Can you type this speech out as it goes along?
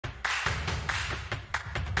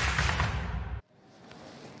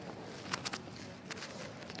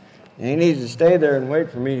And he needs to stay there and wait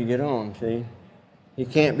for me to get on, see? He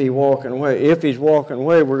can't be walking away. If he's walking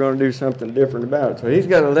away, we're going to do something different about it. So he's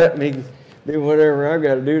got to let me do whatever I've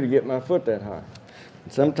got to do to get my foot that high.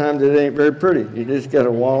 And sometimes it ain't very pretty. You just got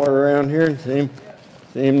to waller around here and see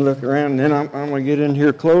him look around. And then I'm going to get in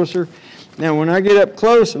here closer. Now, when I get up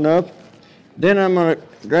close enough, then I'm going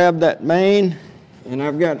to grab that mane, and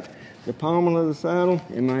I've got the pommel of the saddle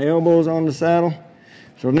and my elbows on the saddle.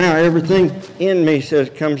 So now everything in me says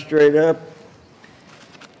come straight up.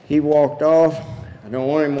 He walked off. I don't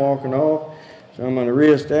want him walking off, so I'm going to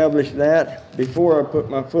reestablish that before I put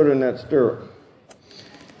my foot in that stirrup.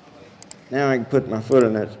 Now I can put my foot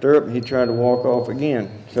in that stirrup, and he tried to walk off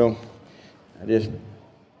again. So I just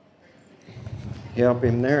help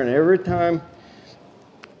him there, and every time,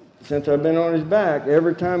 since I've been on his back,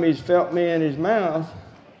 every time he's felt me in his mouth,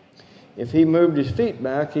 if he moved his feet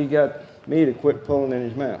back, he got me to quit pulling in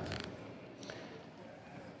his mouth.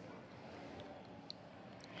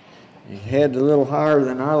 His head's a little higher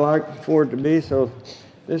than I like for it to be, so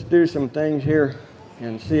let's do some things here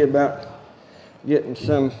and see about getting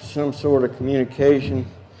some sort of communication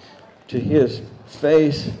to his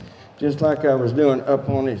face, just like I was doing up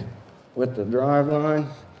on his with the drive line.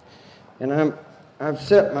 And I've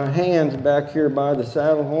set my hands back here by the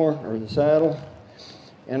saddle horn or the saddle,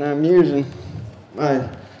 and I'm using my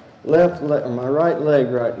my right leg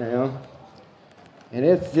right now, and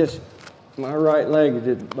it's just my right leg is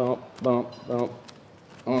just bump, bump, bump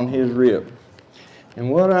on his rib. And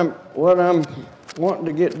what I'm wanting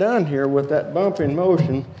to get done here with that bumping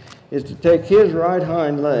motion is to take his right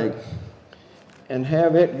hind leg and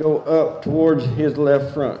have it go up towards his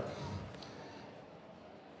left front.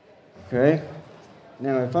 Okay?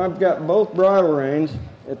 Now, if I've got both bridle reins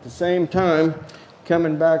at the same time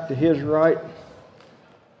coming back to his right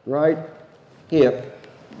hip,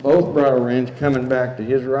 both bridle reins coming back to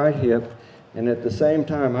his right hip, and at the same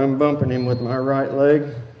time I'm bumping him with my right leg,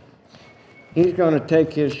 he's going to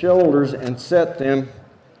take his shoulders and set them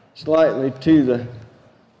slightly to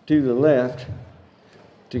the left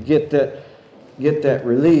to get that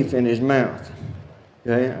relief in his mouth.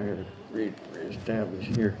 Okay, I got to reestablish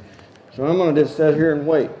here. So I'm going to just sit here and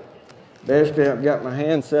wait. Basically, I've got my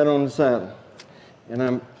hand set on the saddle, and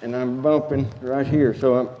I'm bumping right here.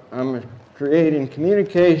 So I'm creating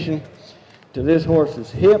communication to this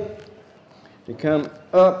horse's hip to come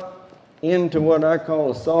up into what I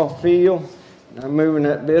call a soft feel. And I'm moving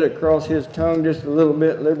that bit across his tongue just a little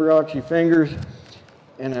bit, Liberace fingers,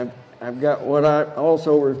 and I've got what I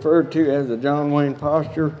also refer to as the John Wayne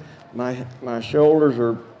posture. My shoulders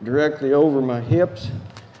are directly over my hips,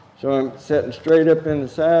 so I'm sitting straight up in the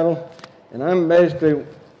saddle, and I'm basically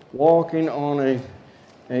walking on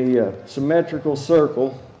a symmetrical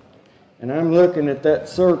circle, and I'm looking at that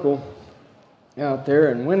circle out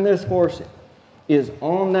there, and when this horse is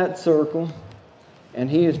on that circle and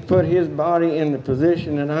he has put his body in the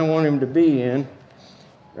position that I want him to be in,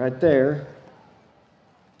 right there,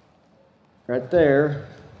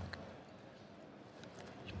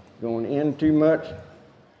 going in too much,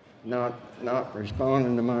 not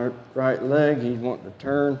responding to my right leg, he's wanting to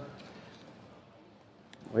turn,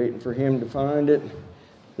 waiting for him to find it,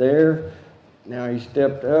 there. Now he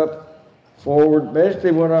stepped up, forward.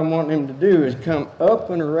 Basically what I'm wanting him to do is come up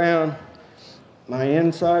and around my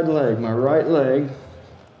inside leg, my right leg,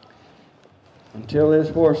 until this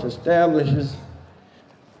horse establishes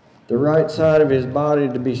the right side of his body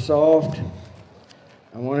to be soft.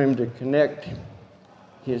 I want him to connect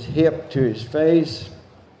his hip to his face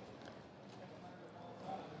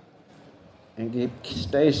and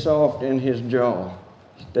stay soft in his jaw.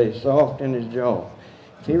 Stay soft in his jaw.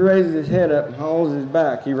 If he raises his head up and hauls his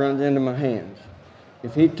back, he runs into my hands.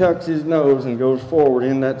 If he tucks his nose and goes forward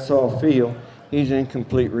in that soft feel, he's in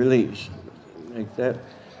complete release. Like that.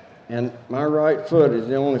 And my right foot is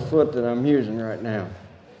the only foot that I'm using right now,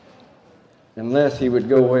 unless he would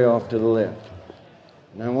go way off to the left.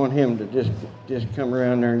 And I want him to just come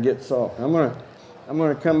around there and get soft. I'm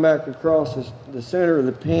gonna come back across the center of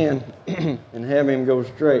the pen and have him go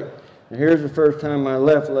straight. Now here's the first time my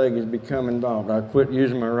left leg has become involved. I quit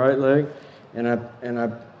using my right leg, and I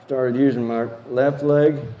started using my left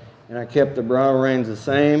leg, and I kept the bridle reins the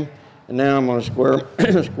same. And now I'm going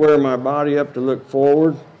to square my body up to look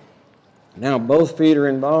forward. Now both feet are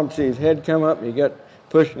involved. See his head come up. He got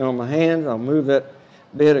pushing on my hands. I'll move that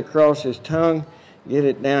bit across his tongue, get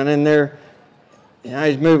it down in there. Now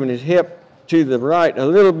he's moving his hip to the right a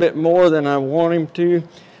little bit more than I want him to.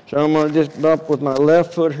 So I'm going to just bump with my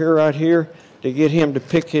left foot here, right here, to get him to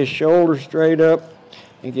pick his shoulder straight up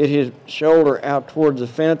and get his shoulder out towards the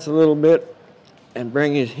fence a little bit and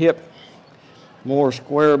bring his hip more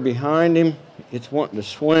square behind him. It's wanting to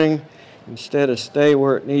swing instead of stay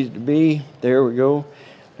where it needs to be. There we go.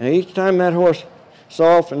 And each time that horse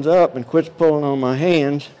softens up and quits pulling on my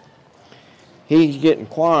hands, he's getting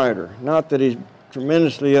quieter. Not that he's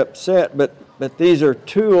tremendously upset, but these are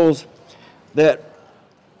tools that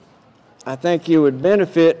I think you would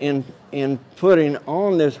benefit in putting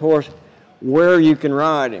on this horse where you can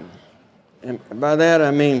ride him. And by that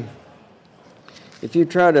I mean, if you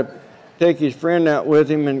try to take his friend out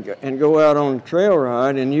with him and go out on a trail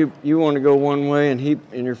ride, and you want to go one way and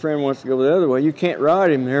your friend wants to go the other way, you can't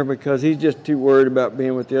ride him there because he's just too worried about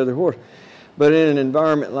being with the other horse. But in an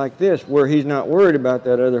environment like this where he's not worried about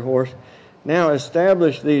that other horse, now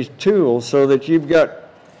establish these tools so that you've got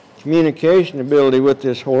communication ability with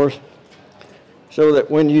this horse, so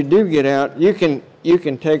that when you do get out, you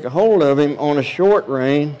can take a hold of him on a short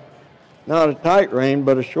rein, not a tight rein,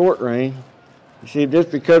 but a short rein. You see,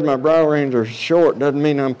 just because my bridle reins are short doesn't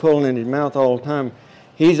mean I'm pulling in his mouth all the time.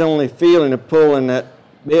 He's only feeling a pull in that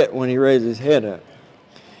bit when he raises his head up.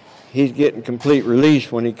 He's getting complete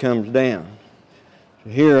release when he comes down. So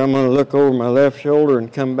here I'm going to look over my left shoulder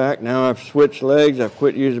and come back. Now I've switched legs. I've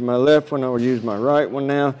quit using my left one. I will use my right one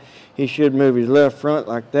now. He should move his left front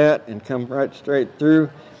like that and come right straight through.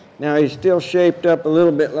 Now he's still shaped up a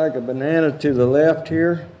little bit like a banana to the left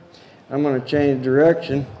here. I'm going to change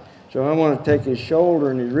direction. So I want to take his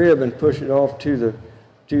shoulder and his rib and push it off to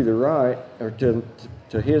the right, or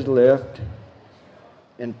to his left,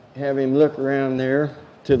 and have him look around there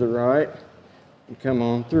to the right and come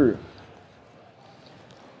on through.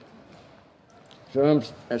 So I'm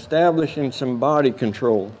establishing some body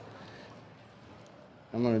control.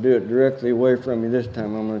 I'm going to do it directly away from you this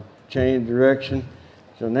time. I'm going to change direction.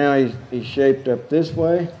 So now he's shaped up this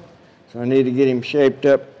way. So I need to get him shaped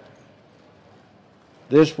up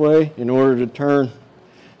this way in order to turn.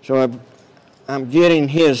 So I'm getting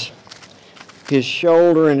his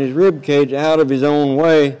shoulder and his rib cage out of his own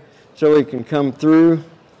way so he can come through.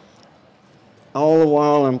 All the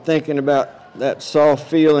while I'm thinking about that soft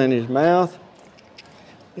feel in his mouth.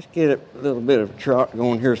 Let's get a little bit of a trot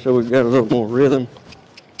going here so we've got a little more rhythm.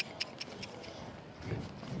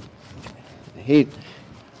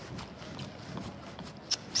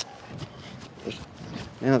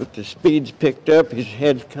 Now that the speed's picked up, his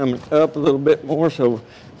head's coming up a little bit more, so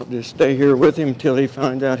I'll just stay here with him until he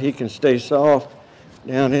finds out he can stay soft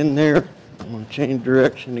down in there. I'm going to change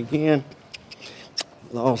direction again.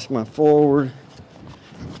 Lost my forward.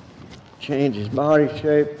 Change his body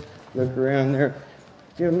shape. Look around there.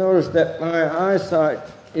 You'll notice that my eyesight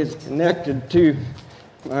is connected to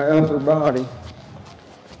my upper body.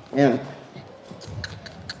 And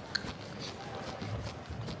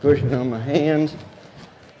pushing on my hands.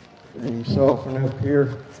 Let him soften up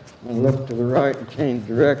here. I look to the right and change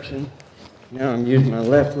direction. Now I'm using my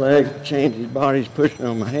left leg to change his body. He's pushing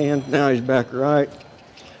on my hands. Now he's back right.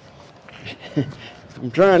 I'm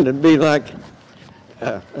trying to be like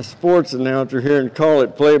a sports announcer here and call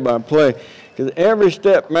it play-by-play, because every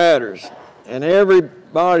step matters and every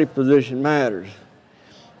body position matters.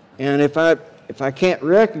 And if I can't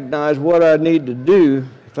recognize what I need to do,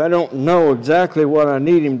 if I don't know exactly what I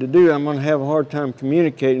need him to do, I'm going to have a hard time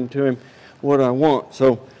communicating to him what I want.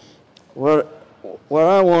 So what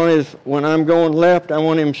I want is, when I'm going left, I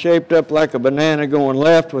want him shaped up like a banana going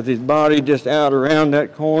left with his body just out around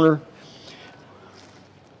that corner.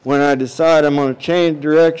 When I decide I'm going to change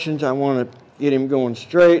directions, I want to get him going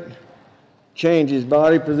straight, change his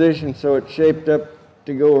body position so it's shaped up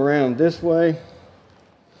to go around this way.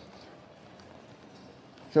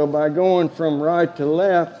 So by going from right to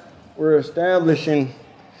left, we're establishing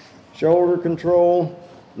shoulder control,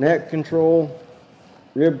 neck control,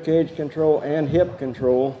 rib cage control, and hip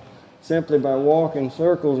control, simply by walking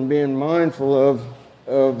circles and being mindful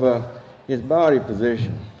of his body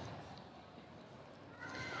position.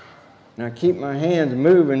 Now keep my hands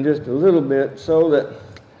moving just a little bit so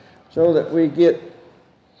that we get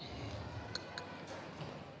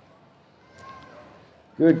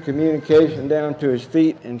good communication down to his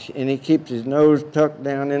feet, and he keeps his nose tucked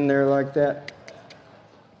down in there like that.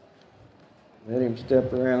 Let him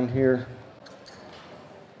step around here.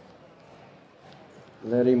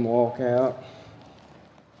 Let him walk out.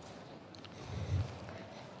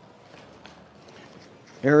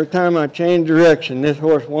 Every time I change direction, this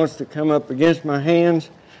horse wants to come up against my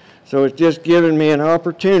hands, so it's just giving me an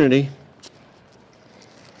opportunity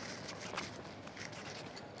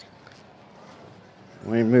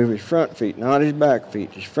when he moves his front feet, not his back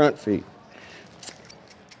feet, his front feet.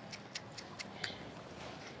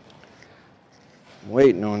 I'm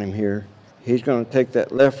waiting on him here. He's going to take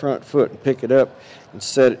that left front foot and pick it up and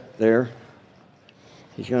set it there.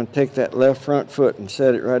 He's going to take that left front foot and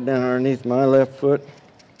set it right down underneath my left foot.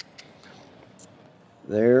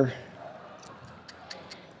 There.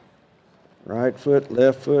 Right foot,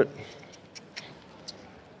 left foot.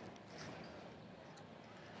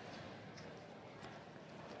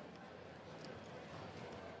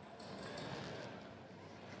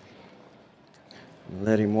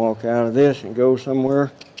 Let him walk out of this and go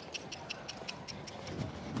somewhere.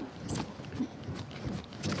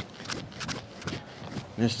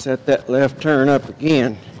 Let's set that left turn up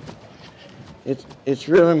again. It's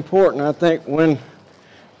real important, I think, when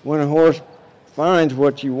a horse finds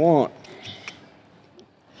what you want,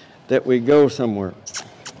 that we go somewhere.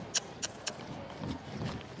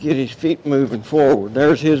 Get his feet moving forward.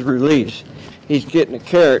 There's his release. He's getting a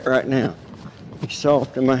carrot right now. He's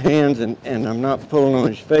soft in my hands, and I'm not pulling on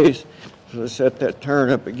his face. So let's set that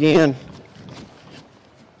turn up again.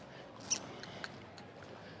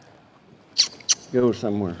 Go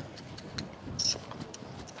somewhere.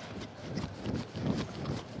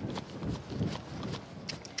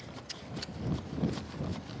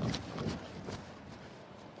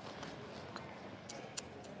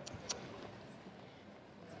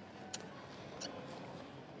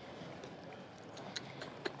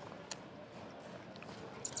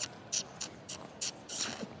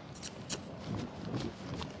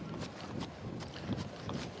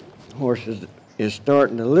 Horse is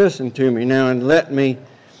starting to listen to me now and let me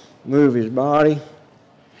move his body.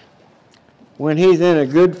 When he's in a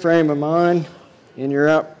good frame of mind and you're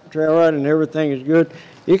out trail riding and everything is good,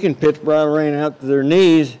 you can pitch bridle rein out to their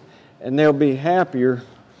knees and they'll be happier.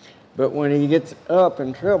 But when he gets up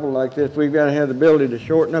in trouble like this, we've got to have the ability to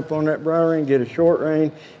shorten up on that bridle rein, get a short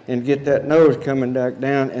rein, and get that nose coming back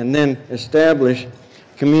down, and then establish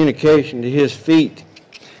communication to his feet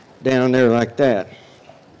down there like that.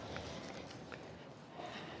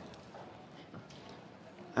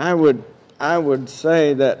 I would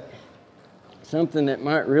say that something that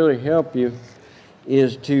might really help you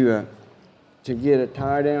is to get a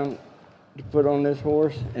tie down to put on this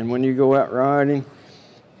horse, and when you go out riding,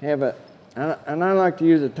 have a, and I like to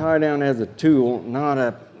use a tie down as a tool, not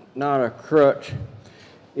a crutch.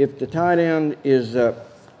 If the tie down is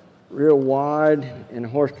real wide and the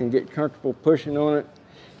horse can get comfortable pushing on it,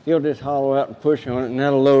 he'll just hollow out and push on it, and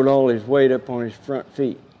that'll load all his weight up on his front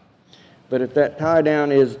feet. But if that tie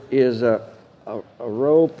down is a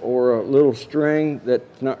rope or a little string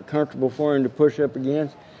that's not comfortable for him to push up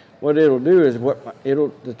against, what it'll do is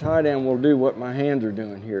the tie down will do what my hands are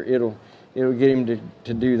doing here. It'll get him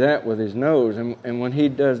to do that with his nose, and when he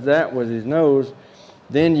does that with his nose,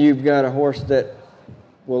 then you've got a horse that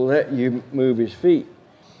will let you move his feet.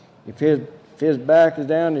 If his back is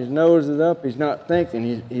down, his nose is up, he's not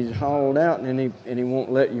thinking, he's hollowed out, and he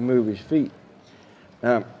won't let you move his feet.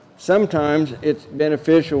 Sometimes it's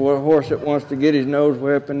beneficial with a horse that wants to get his nose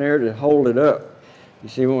way up in there to hold it up. You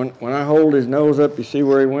see, when I hold his nose up, you see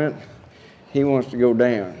where he went? He wants to go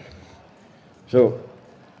down. So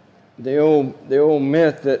the old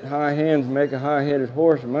myth that high hands make a high-headed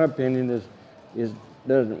horse, in my opinion,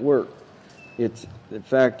 doesn't work. The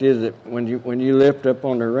fact is that when you lift up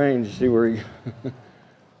on the reins, you see where he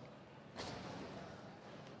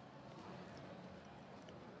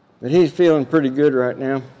But he's feeling pretty good right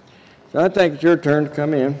now. So I think it's your turn to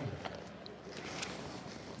come in.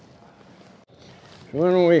 So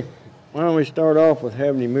why don't we start off with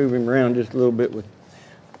having you move him around just a little bit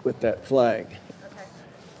with that flag. Okay.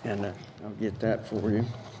 And I'll get that for you.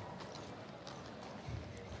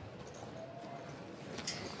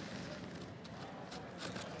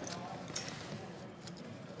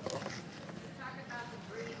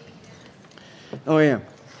 Oh yeah.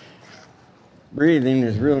 Breathing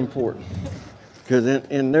is real important. Because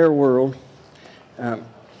in their world,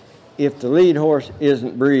 if the lead horse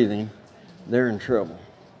isn't breathing, they're in trouble.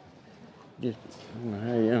 Just, I don't know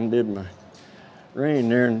how he undid my rein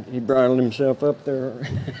there, and he bridled himself up there.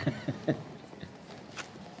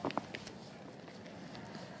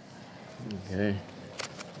 Okay,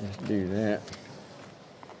 let's do that.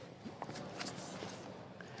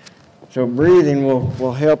 So breathing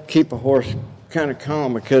will help keep a horse kind of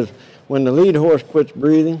calm, because when the lead horse quits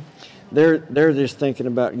breathing, they're just thinking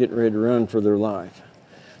about getting ready to run for their life.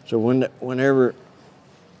 So whenever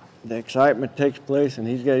the excitement takes place and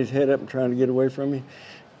he's got his head up and trying to get away from you,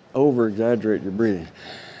 over-exaggerate your breathing.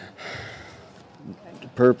 To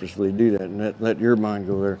purposely do that and let your mind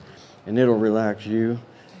go there, and it'll relax you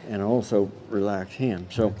and also relax him.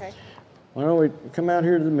 So okay. Why don't we come out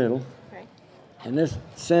here to the middle, okay, and just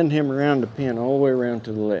send him around the pen all the way around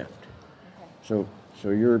to the left. Okay. So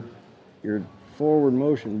your forward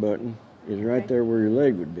motion button is right there where your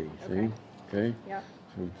leg would be, see? Okay? Yep.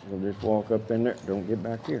 So just walk up in there. Don't get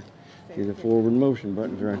back here. See the forward motion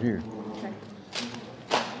button's right here.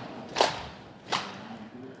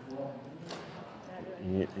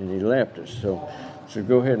 And he left us. So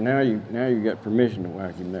go ahead. Now you got permission to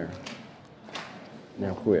whack him there.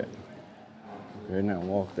 Now quit. Okay, now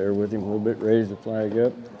walk there with him a little bit. Raise the flag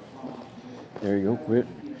up. There you go. Quit.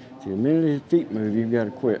 See, the minute his feet move, you've got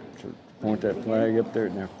to quit. So point that flag up there.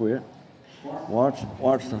 Now quit. Watch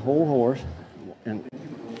the whole horse, and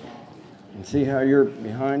see how you're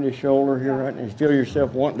behind his shoulder here, right? And you feel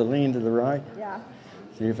yourself wanting to lean to the right. Yeah.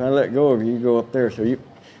 See, if I let go of you, you go up there. So you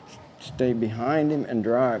stay behind him and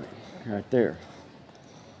drive him right there.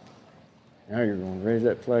 Now you're going to raise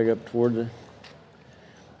that flag up toward the.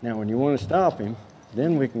 Now, when you want to stop him,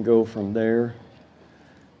 then we can go from there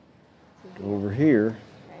to over here.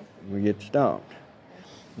 And we get stopped.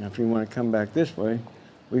 Now, if you want to come back this way,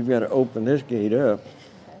 we've got to open this gate up.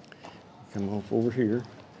 Come off over here.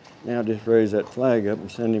 Now just raise that flag up and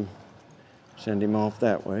send him off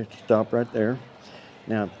that way. Stop right there.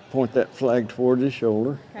 Now point that flag towards his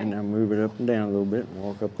shoulder, and now move it up and down a little bit and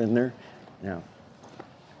walk up in there. Now,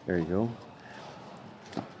 there you go.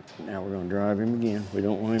 Now we're going to drive him again. We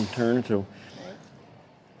don't want him turning, so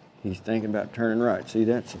he's thinking about turning right. See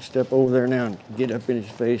that? So step over there now and get up in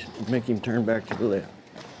his face and make him turn back to the left.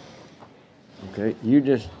 Okay, you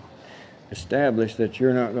just established that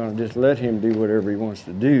you're not going to just let him do whatever he wants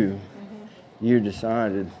to do. You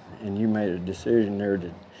decided and you made a decision there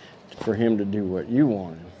for him to do what you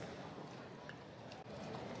wanted.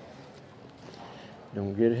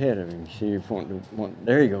 Don't get ahead of him. See, you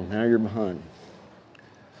there you go. Now you're behind him.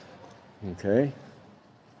 Okay.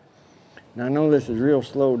 Now I know this is real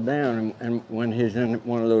slowed down, and when he's in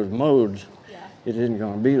one of those modes, it isn't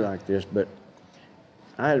going to be like this, but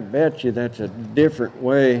I bet you that's a different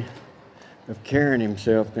way of carrying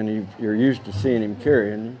himself than you're used to seeing him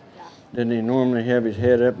carrying. Doesn't he normally have his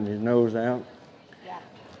head up and his nose out? Yeah.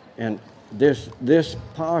 And this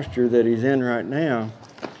posture that he's in right now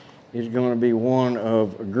is going to be one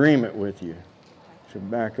of agreement with you. So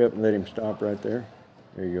back up and let him stop right there.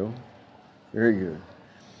 There you go. Very good.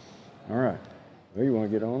 All right. Well, you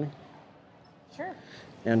want to get on him? Sure.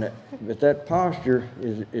 And but that posture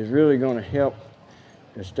is really going to help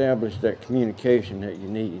establish that communication that you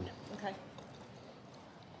need. Okay.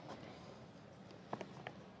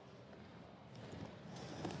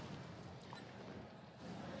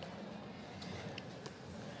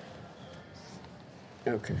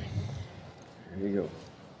 Okay. There you go.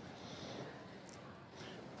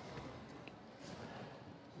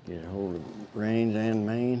 Get a hold of reins and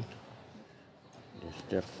mane. Just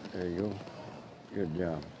step. There you go. Good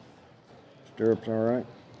job. Stirrups all right?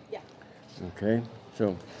 Yeah. Okay.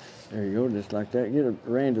 So there you go, just like that. Get the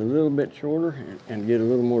reins a little bit shorter and get a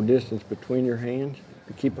little more distance between your hands.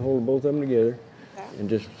 Keep a hold of both of them together and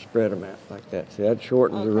just spread them out like that. See, that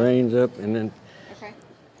shortens the reins up, and then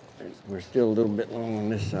we're still a little bit long on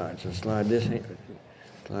this side. So slide this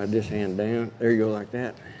hand down. There you go, like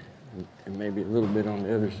that. And maybe a little bit on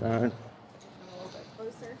the other side. A little bit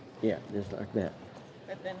closer? Yeah, just like that.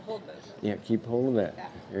 But then hold both. Yeah, keep hold of that. Yeah.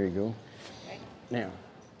 There you go. Okay. Now,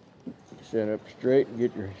 set up straight and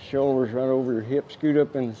get your shoulders right over your hips. Scoot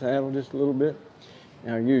up in the saddle just a little bit.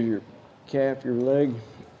 Now use your calf, your leg,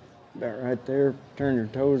 about right there. Turn your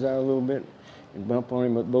toes out a little bit and bump on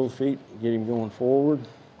him with both feet. Get him going forward.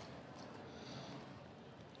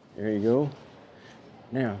 There you go.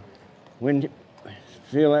 Now, when you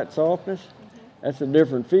feel that softness, that's a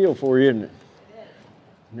different feel for you, isn't it?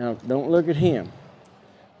 Now, don't look at him.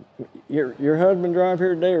 Your husband drive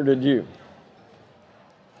here today, or did you?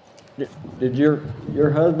 Did your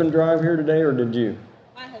husband drive here today, or did you?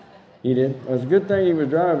 My husband. He did? Well, it's a good thing he was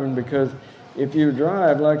driving, because if you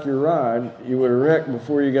drive like you ride, you would have wrecked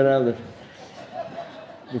before you got out of the...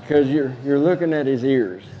 Because you're looking at his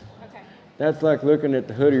ears. Okay. That's like looking at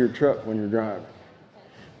the hood of your truck when you're driving.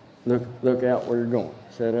 Look out where you're going.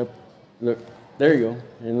 Set up. Look. There you go.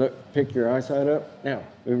 And look, pick your eyesight up. Now,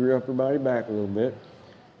 move your upper body back a little bit.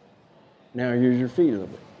 Now use your feet a little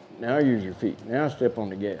bit. Now use your feet. Now step on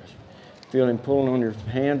the gas. Feel him pulling on your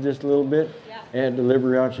hands just a little bit. Yeah. Add the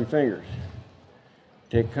Liberace fingers.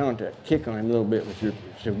 Take contact. Kick on him a little bit with your,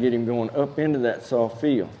 so get him going up into that soft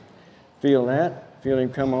feel. Feel that. Feel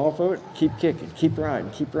him come off of it. Keep kicking. Keep riding.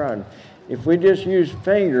 Keep riding. If we just use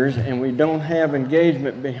fingers and we don't have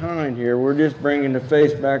engagement behind here, we're just bringing the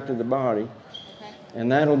face back to the body. Okay. And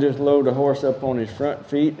that'll just load the horse up on his front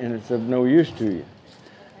feet, and it's of no use to you.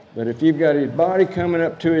 But if you've got his body coming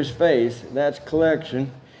up to his face, that's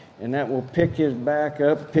collection, and that will pick his back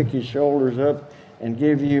up, pick his shoulders up, and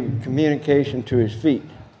give you communication to his feet.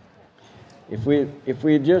 If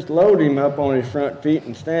we just load him up on his front feet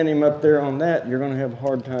and stand him up there on that, you're going to have a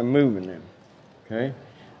hard time moving them. Okay?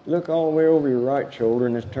 Look all the way over your right shoulder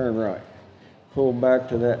and just turn right. Pull back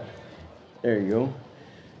to that. There you go.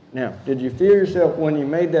 Now, did you feel yourself when you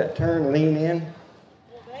made that turn lean in?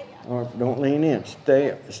 Or don't lean in.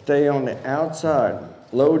 Stay on the outside.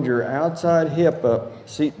 Load your outside hip up,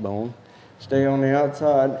 seat bone. Stay on the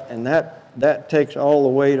outside, and that takes all the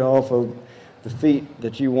weight off of the feet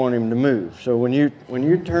that you want him to move. So when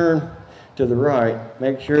you turn to the right,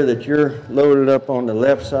 make sure that you're loaded up on the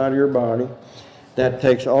left side of your body. That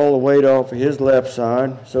takes all the weight off of his left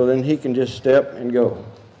side, so then he can just step and go.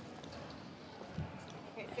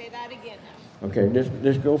 Okay, say that again now. Okay,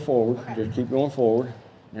 just go forward. Okay. Just keep going forward.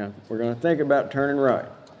 Now, we're going to think about turning right.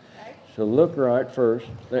 Okay. So look right first.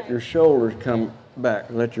 Let your shoulders come back.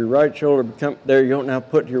 Let your right shoulder come. There you go. Now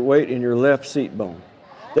put your weight in your left seat bone.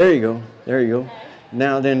 There you go. There you go. Okay.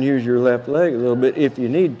 Now then use your left leg a little bit if you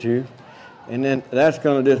need to. And then that's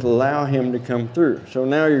going to just allow him to come through. So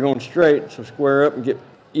now you're going straight. So square up and get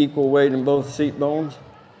equal weight in both seat bones.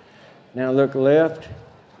 Now look left.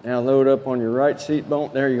 Now load up on your right seat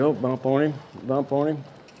bone. There you go. Bump on him. Bump on him.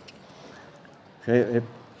 Okay.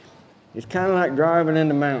 It's kind of like driving in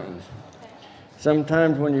the mountains.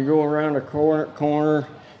 Sometimes when you go around a corner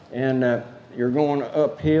and you're going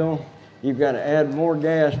uphill, you've got to add more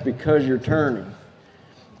gas because you're turning.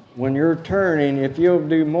 When you're turning, if you'll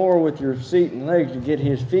do more with your seat and legs to get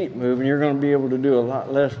his feet moving, you're going to be able to do a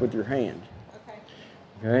lot less with your hands.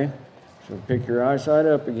 Okay? So pick your eyesight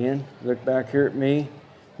up again. Look back here at me.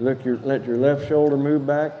 Let your left shoulder move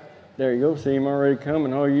back. There you go. See him already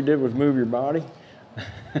coming. All you did was move your body.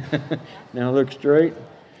 Now look straight.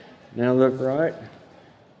 Now look right.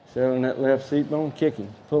 Settle in that left seat bone. Kick him.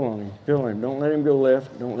 Pull on him. Pull him. Don't let him go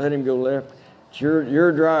left. Don't let him go left. It's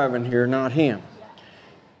you're driving here, not him.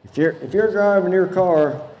 If you're driving your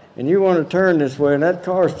car and you want to turn this way and that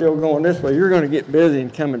car's still going this way, you're going to get busy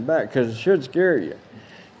and coming back because it should scare you.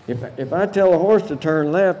 If I tell a horse to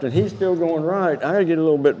turn left and he's still going right, I get a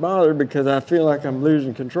little bit bothered because I feel like I'm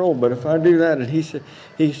losing control. But if I do that and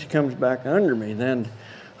he comes back under me, then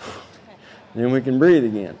we can breathe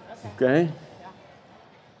again. Okay?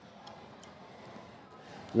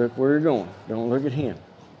 Look where you're going. Don't look at him.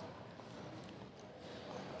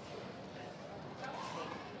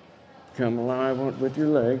 Come alive with your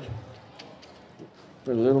legs.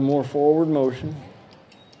 Put a little more forward motion.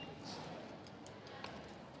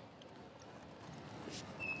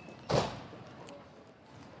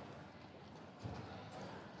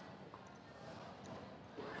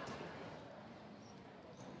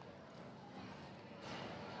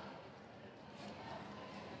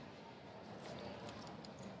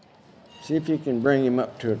 See if you can bring him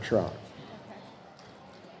up to a trot.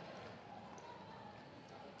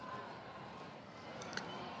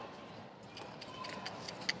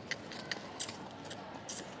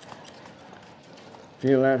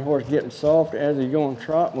 Feel that horse getting soft as he's going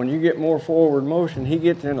trot. When you get more forward motion, he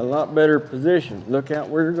gets in a lot better position. Look out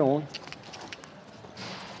where you're going.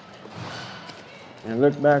 And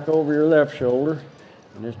look back over your left shoulder.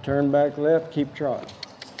 And just turn back left, keep trotting.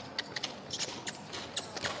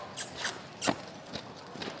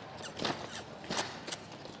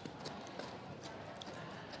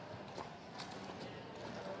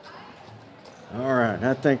 All right,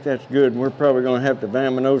 I think that's good. We're probably going to have to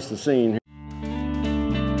vamose the scene here.